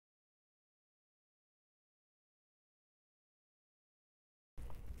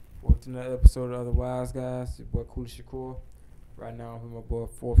Welcome to another episode of Otherwise, guys. Your boy Cool Shakur. Right now, I'm with my boy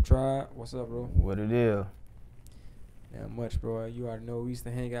Fourth Tribe. What's up, bro? What it is? Not much, bro. You already know we used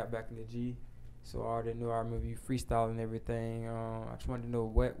to hang out back in the G, so I already know. I remember you freestyling and everything. I just wanted to know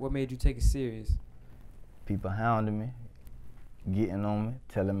what made you take it serious. People hounding me, getting on me,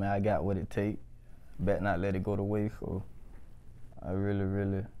 telling me I got what it take. Bet not let it go to waste. So I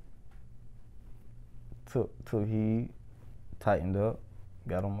really took heed, tightened up,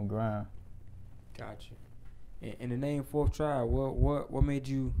 got on my grind. Gotcha. And the name Fourth Tribe, what made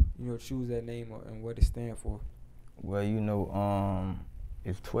you choose that name and what it stand for? Well,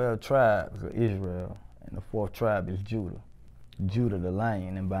 it's 12 tribes of Israel, and the fourth tribe is Judah. Judah the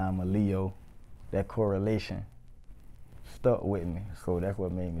lion, and by I'm a Leo. That correlation stuck with me, so that's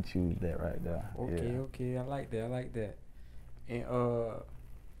what made me choose that right there. Okay, I like that. And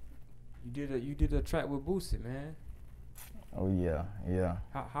you did a track with Boosie, man. Oh yeah.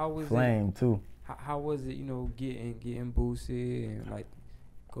 How was Flame it? too. How was it, getting Boosie and like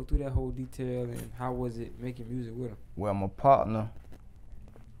go through that whole detail, and how was it making music with him? Well, my partner,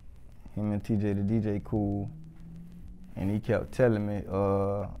 him and TJ the DJ cool, and he kept telling me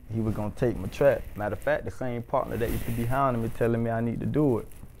he was gonna take my track. Matter of fact, the same partner that used to be hounding me telling me I need to do it.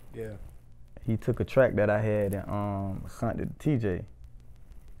 Yeah. He took a track that I had and sent it to TJ.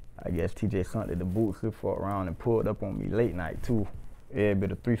 I guess TJ sent it to Boosie for around and pulled up on me late night too. Every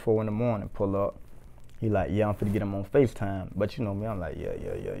bit of 3-4 in the morning, pull up. He like, yeah, I'm finna get him on FaceTime. But you know me, I'm like, yeah.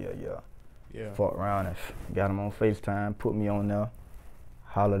 Yeah. Fuck around and got him on FaceTime, put me on there,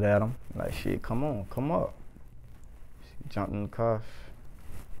 hollered at him, like, shit, come on, come up. Jumped in the car,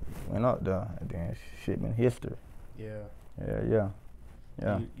 went up there, and then shit been history. Yeah. Yeah.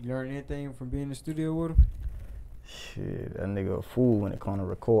 You learned anything from being in the studio with him? Shit, that nigga a fool when it come to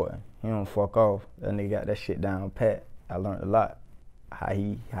recording. He don't fuck off. That nigga got that shit down pat. I learned a lot. How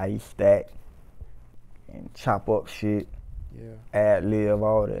he stack and chop up shit. Yeah. Ad lib,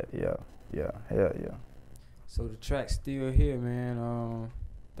 all that. Yeah, hell yeah. So the track's still here, man.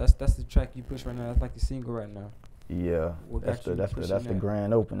 That's the track you push right now. That's like the single right now. Yeah, What that's got you the pushing that?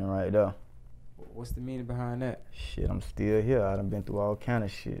 grand opening right there. What's the meaning behind that? Shit, I'm still here. I done been through all kind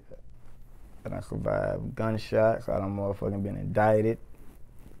of shit. I done survived gunshots. I done motherfucking been indicted.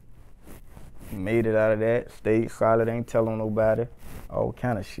 Made it out of that. Stayed solid, ain't telling nobody. All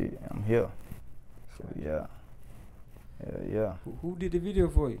kind of shit. I'm here. So yeah. Yeah. Who did the video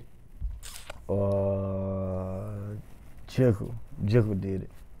for you? Jiggle did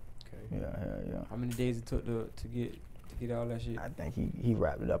it. Okay. Yeah. How many days it took to get all that shit? I think he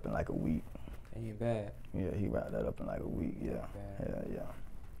wrapped it up in like a week. Ain't bad. Yeah, he wrapped that up in like a week. Yeah. Yeah.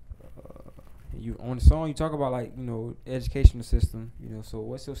 You on the song you talk about like educational system. So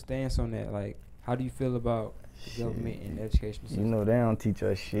what's your stance on that? Like, how do you feel about the government and the educational system? They don't teach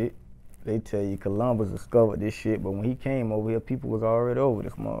us shit. They tell you Columbus discovered this shit, but when he came over here, people was already over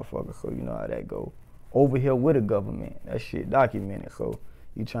this motherfucker. So you know how that go. Over here with the government, that shit documented. So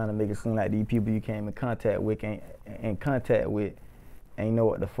you trying to make it seem like these people you came in contact with ain't know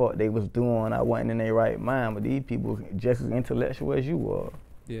what the fuck they was doing. I wasn't in their right mind, but these people just as intellectual as you were.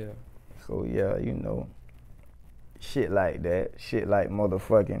 Yeah. So yeah, shit like that, shit like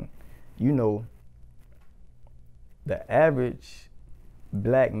motherfucking, the average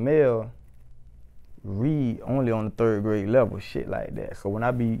black male read only on the 3rd grade level, shit like that. So when I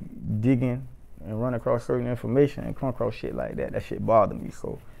be digging and run across certain information and come across shit like that, that shit bothered me.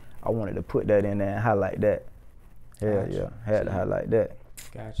 So I wanted to put that in there and highlight that. Hell yeah, had to highlight that.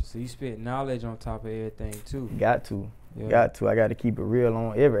 Gotcha. So you spit knowledge on top of everything too. Got to. Yeah. I got to keep it real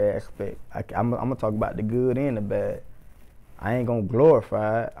on every aspect. I'm gonna talk about the good and the bad. I ain't gonna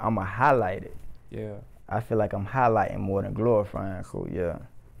glorify it. I'm gonna highlight it. Yeah. I feel like I'm highlighting more than glorifying. So yeah,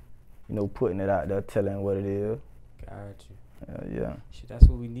 putting it out there, telling what it is. Gotcha. Yeah. Shit, that's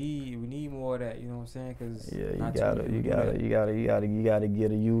what we need. We need more of that. You know what I'm saying? Cause you gotta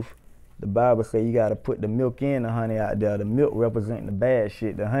get a youth. The Bible say you gotta put the milk and the honey out there. The milk representing the bad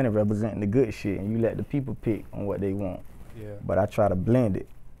shit, the honey representing the good shit, and you let the people pick on what they want. Yeah. But I try to blend it.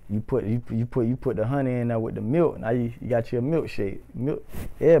 You put the honey in there with the milk. Now you got your milkshake. Milk.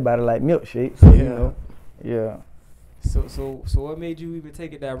 Everybody like milkshake. So yeah. So what made you even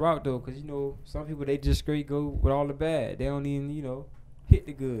take it that route though? Cause some people they just straight go with all the bad. They don't even hit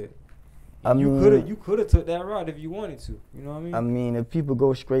the good. You could have took that route if you wanted to. You know what I mean? I mean, if people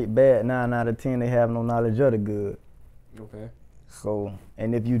go straight bad, 9 out of 10 they have no knowledge of the good. Okay. So,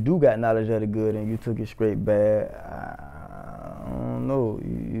 and if you do got knowledge of the good and you took it straight bad, I don't know.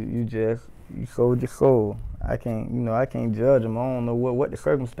 You sold your soul. I can't judge them. I don't know what the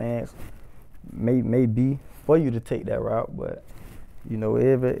circumstance may be for you to take that route, but You know,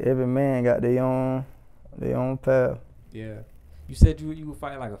 every man got their own path. Yeah. You said you were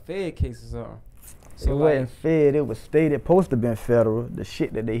fighting like a Fed case or something. So it wasn't Fed, it was state. It supposed to been federal, the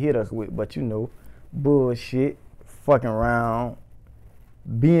shit that they hit us with, but you know, bullshit, fucking around,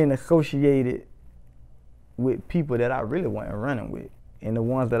 being associated with people that I really wasn't running with. And the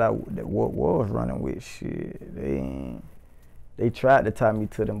ones that was running with, shit, they tried to tie me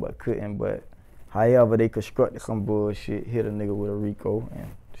to them but couldn't. But however, they constructed some bullshit, hit a nigga with a RICO,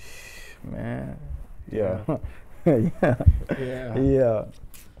 and man, yeah. Yeah.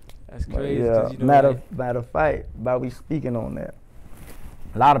 That's crazy. Yeah. You know matter of fact, by we speaking on that,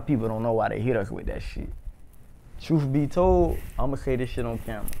 a lot of people don't know why they hit us with that shit. Truth be told, I'ma say this shit on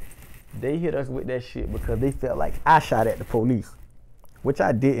camera. They hit us with that shit because they felt like I shot at the police, which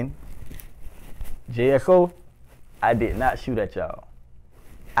I didn't. JSO, I did not shoot at y'all.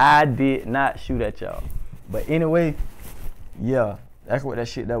 I did not shoot at y'all. But anyway, yeah, that's what that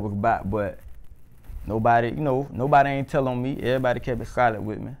shit that was about. But nobody ain't telling me. Everybody kept it silent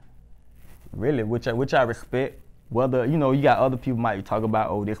with me. Really, which I respect. Whether, you know, you got other people might talk about,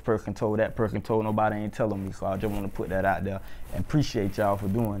 oh, this person told, that person told, nobody ain't telling me. So I just want to put that out there and appreciate y'all for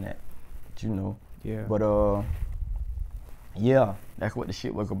doing that. But, you know. Yeah. But yeah, that's what the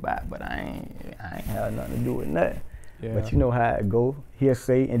shit was about. But I ain't had nothing to do with that. Yeah. But you know how it go. He'll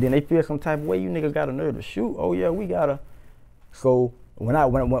say, and then they feel some type of way. You niggas got a nerve to shoot. Oh yeah, we gotta. So when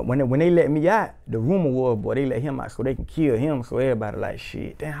they let me out, the rumor was, boy, they let him out so they can kill him. So everybody like,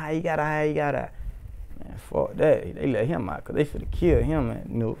 shit, then how you got out? Man, fuck that. They let him out because they finna kill him, man.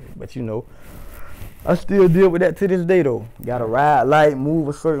 You know, but you know, I still deal with that to this day though. Gotta ride light, move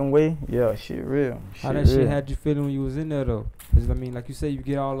a certain way. Yeah, shit real. How that shit had you feeling when you was in there though? Cause I mean, like you say, you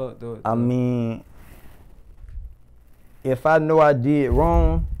get all of the I mean, if I know I did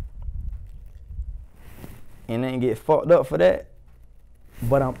wrong and then get fucked up for that,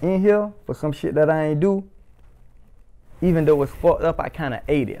 but I'm in here for some shit that I ain't do, even though it's fucked up, I kind of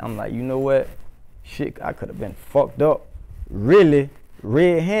ate it. I'm like, you know what? Shit, I could have been fucked up, really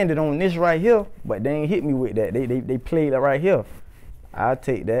red-handed on this right here, but they ain't hit me with that. They played it right here. I'll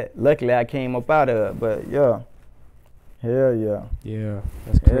take that. Luckily, I came up out of it, but yeah. Hell yeah. Yeah,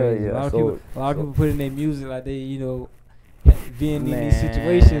 that's crazy. Yeah. A lot of people put in their music like they, you know, being in these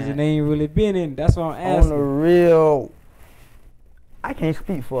situations and they ain't really been in. That's what I'm asking. On the real, I can't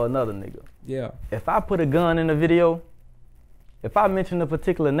speak for another nigga. Yeah. If I put a gun in a video, if I mention a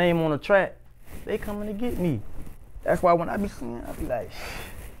particular name on a track, they coming to get me. That's why when I be seeing, I be like,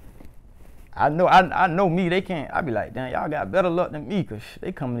 I know me, they can't. I be like, damn, y'all got better luck than me, cause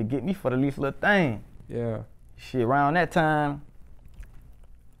they coming to get me for the least little thing. Yeah. Shit, around that time,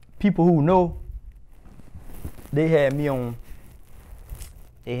 people who know, they had me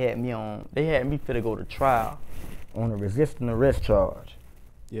finna go to trial on a resisting arrest charge.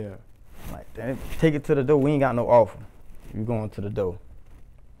 Yeah. Like, damn, take it to the door, we ain't got no offer. You going to the door.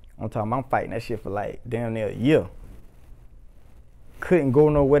 On time, I'm fighting that shit for like damn near a year. Couldn't go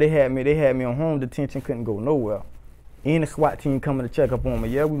nowhere. They had me on home detention, couldn't go nowhere. And the SWAT team coming to check up on me.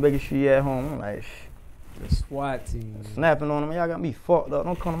 Yeah, we making sure you at home. I'm like, the SWAT team. Snapping on them. Y'all got me fucked up.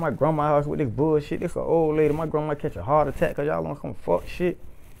 Don't come to my grandma's house with this bullshit. This an old lady. My grandma catch a heart attack because y'all don't come fuck shit.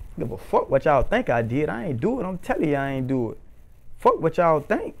 Give a fuck what y'all think I did. I ain't do it. I'm telling you I ain't do it. Fuck what y'all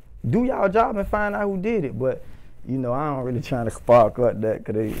think. Do y'all job and find out who did it. But, you know, I don't really try to spark up that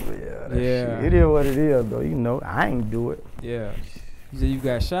because shit. It is what it is, though. You know, I ain't do it. Yeah. You said you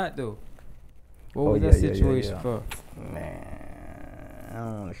got shot, though. What was that situation for? Man, I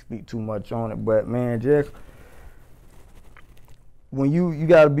don't want to speak too much on it, but, man, just when you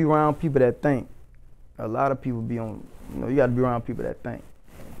got to be around people that think. A lot of people be on, you know, you got to be around people that think.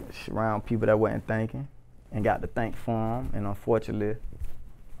 Around people that wasn't thinking and got to think for them, and unfortunately,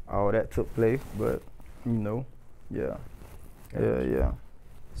 all that took place, but, you know, yeah.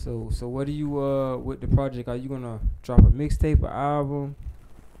 So what do you, with the project, are you gonna drop a mixtape, an album?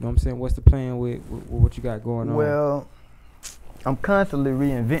 You know what I'm saying? What's the plan with what you got going on? Well, I'm constantly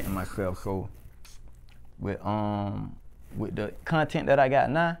reinventing myself, so with the content that I got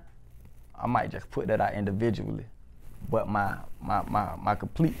now, I might just put that out individually. But my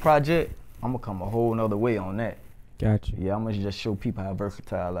complete project, I'm gonna come a whole nother way on that. Gotcha. Yeah, I'm gonna just show people how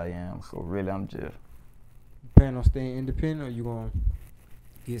versatile I am. So really, I'm just. Plan on staying independent, or you gonna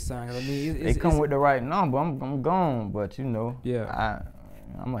get signed? I mean, they come with the right number. I'm gone, but you know. Yeah.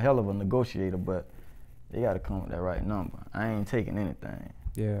 I'm a hell of a negotiator, but they gotta come with that right number. I ain't taking anything.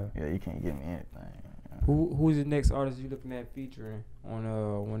 Yeah. Yeah, you can't give me anything. Who's the next artist you looking at featuring on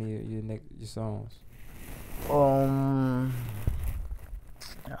one of your songs? I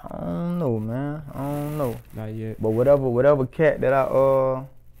don't know, man. I don't know. Not yet. But whatever cat that I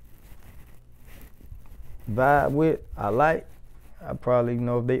vibe with, I like. I probably, you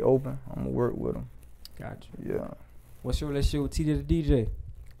know, if they open, I'm gonna work with them. Gotcha. Yeah. What's your relationship with TJ the DJ?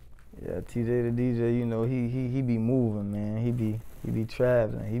 Yeah, TJ the DJ, you know, he be moving, man. He be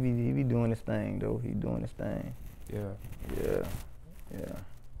traveling. He be doing his thing though. He doing his thing. Yeah. Yeah.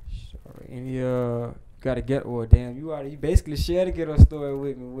 Sorry. Any gotta get or damn, you basically shared a ghetto story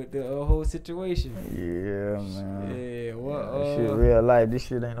with me with the whole situation. Yeah, man. Yeah, what Yeah, this shit real life. This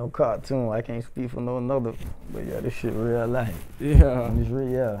shit ain't no cartoon. I can't speak for no another, but yeah, this shit real life. Yeah. This real,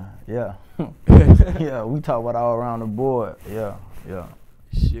 yeah. Yeah, we talk about all around the board. Yeah.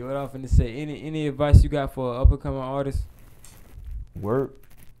 Shit, what I'm finna say. Any advice you got for an up and coming artist? Work,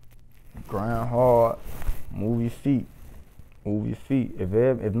 grind hard, move your feet.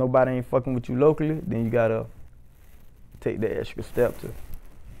 If nobody ain't fucking with you locally, then you gotta take that extra step to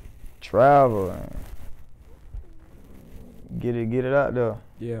travel and get it out there.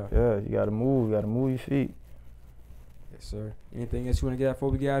 Yeah. Yeah, you gotta move your feet. Yes, sir. Anything else you wanna get out before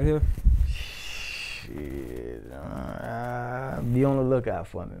we get out of here? Shit, be on the lookout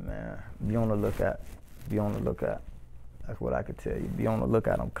for me, man. Be on the lookout. That's what I could tell you. Be on the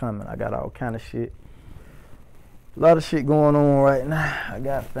lookout. I'm coming. I got all kind of shit. A lot of shit going on right now. I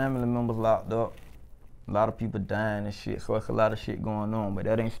got family members locked up. A lot of people dying and shit. So it's a lot of shit going on, but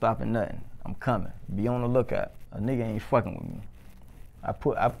that ain't stopping nothing. I'm coming. Be on the lookout. A nigga ain't fucking with me. I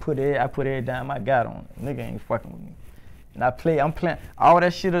put every dime I got on it. Nigga ain't fucking with me. And I'm playing all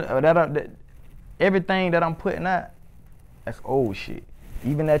that shit. Everything that I'm putting out, that's old shit.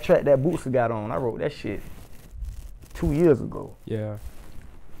 Even that track that Boosie got on, I wrote that shit 2 years ago. Yeah.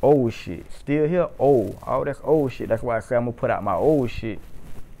 Old shit. Still here, old. All that's old shit. That's why I say I'm gonna put out my old shit.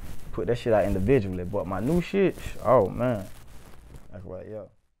 Put that shit out individually. But my new shit, oh man. That's right, yeah.